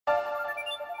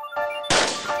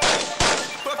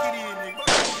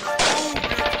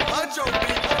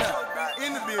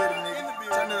building, nigga.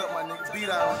 Turn it up, my nigga.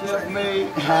 Beathouse. Self-made.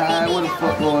 What the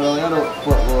fuck going on? Y'all know what the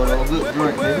fuck going on. Good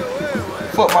drink, nigga.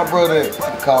 Fuck my brother.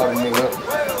 Call the nigga up.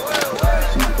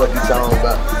 See what the fuck he talking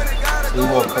about. He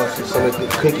wanna come see some of the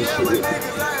cookie shit.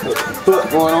 What the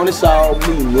fuck going on? It's all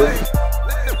me, nigga.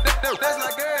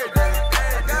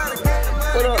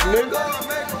 What up, nigga?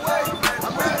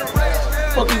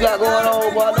 What you got going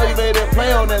on, boy? I know you made that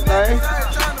play on that thing.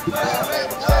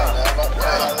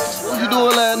 What you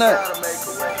doing last night?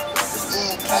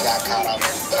 I got caught up.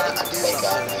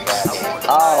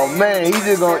 Oh man, he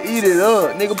just gonna eat it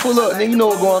up. Nigga, pull up, nigga, you know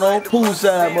what's going on.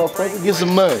 Poolside, motherfucker, get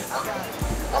some money.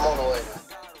 I'm on the way.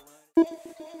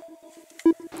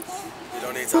 You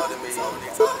don't need to talk to me.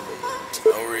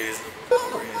 No reason.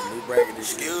 New bracket,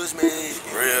 excuse me.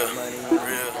 Real. Got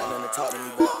nothing to talk to me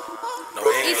about.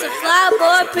 It's a fly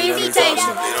boy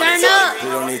presentation. Turn up.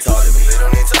 You don't need to talk to me. You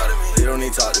don't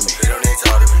need to talk to me.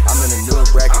 I'm in a new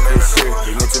bracket this year.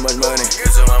 Give me too much money.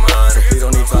 So he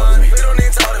don't need to talk to me.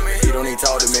 He don't need to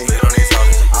talk to me.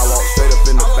 I walk straight up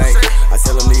in the bank. I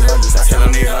tell him need hundreds. So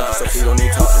he don't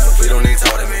need to talk to me. He don't need to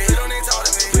talk to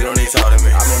me.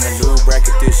 I'm in a new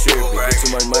bracket this year. Get too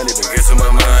much money, but get too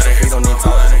much money. So he don't need to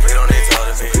talk to me.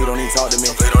 He don't need to talk to me.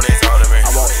 I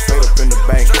walk straight up in the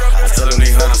bank. I tell him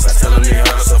need hundreds.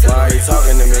 So why are you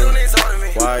talking to me?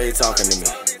 Why are you talking to me?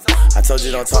 I told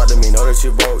you don't talk to me, know that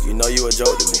you broke, you know you a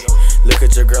joke to me. Look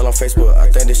at your girl on Facebook,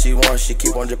 I think that she wants, she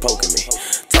keep on just poking me.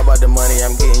 Talk about the money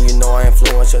I'm getting, you know I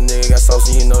influence your nigga, got sauce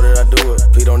and you know that I do it.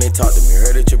 Please don't need to talk to me,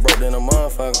 heard that you broke, then a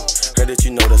motherfucker. Heard that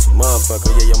you know that's a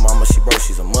motherfucker, yeah your mama she broke,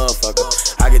 she's a motherfucker.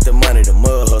 I get the money, the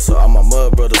mud hustle, all my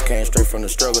mud brothers came straight from the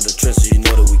struggle, the trenches, you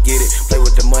know that we get it. Play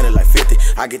with the money like 50,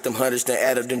 I get them hundreds, then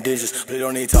add up them digits. Please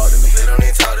don't need to talk to me, they don't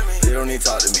need to talk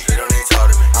to me.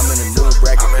 I'm in a new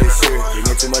bracket this year, you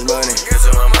get too much money.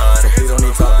 So he don't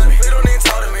need to talk to me.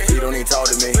 He don't need to talk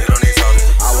to me.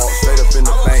 I walk straight up in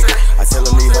the bank. I tell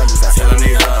him need hundreds. So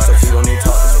he don't need to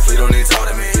talk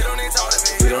to me.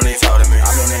 He don't need to talk to me.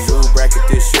 I'm in a new bracket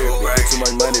this year. We get too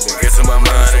much money, then get too much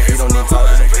money. So he don't need to talk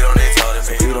to me.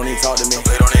 So he don't need to talk to me.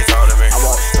 I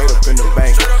walk straight up in the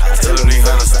bank. I tell him need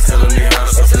hundreds. So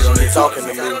he don't need talking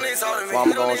to me. Well,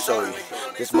 I'm gonna show you.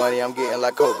 This money I'm getting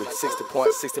like Kobe,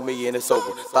 60 million it's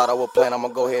over. Thought I was playing, I'ma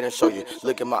go ahead and show you.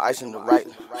 Look at my ice in the right,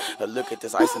 look at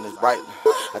this ice in this bright.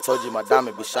 I told you my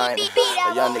diamond be shining.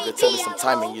 A young nigga took me some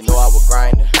timing, you know I was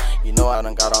grinding. You know I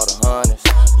done got all the hundreds,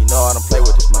 you know I done play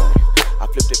with this money. I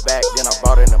flipped it back, then I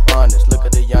brought it in abundance. Look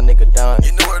at the young nigga done.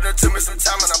 You know it done took me some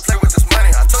time and I play with this money.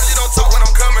 I told you don't talk when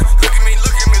I'm coming. Look at me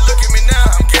now,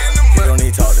 I'm getting the money. They don't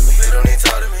need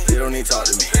to talk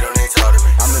to me.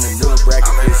 I'm in a new bracket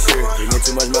this year. Give me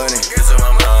too much money.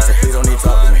 So he don't need to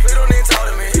talk to me.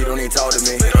 He don't need to talk to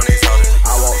me.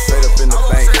 I walk straight up in the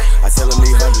bank. I tell him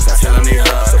need hundreds. So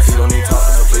he don't need to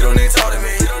talk to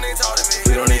me.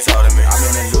 He don't need to talk to me. I'm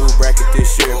in a new bracket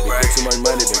this year. Get too much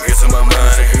money, then get too much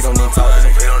money. So he don't need to talk to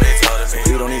me.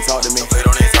 He don't need to talk to me.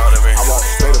 I walk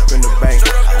straight up in the bank.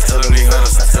 I tell him need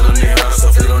hundreds. So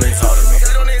he don't need to talk to me.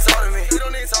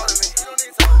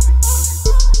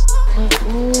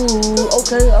 Ooh,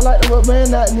 okay, I like the little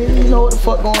man that nigga. You know what the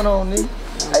fuck going on, nigga.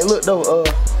 Hey, look though, y'all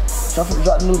finna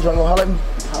drop the news, y'all gonna holler at me?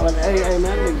 Hey,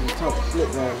 man, niggas talking slick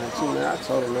right now too, man. I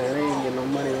told him, man, they ain't getting no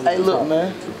money. Hey, look,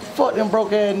 man, fuck them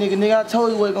broke ass nigga. I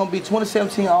told you what it gonna be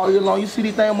 2017 all year long. You see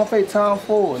these things on my face, time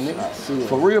forward, nigga.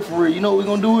 For real, you know what we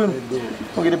gonna do with them?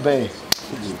 Gonna get it bad.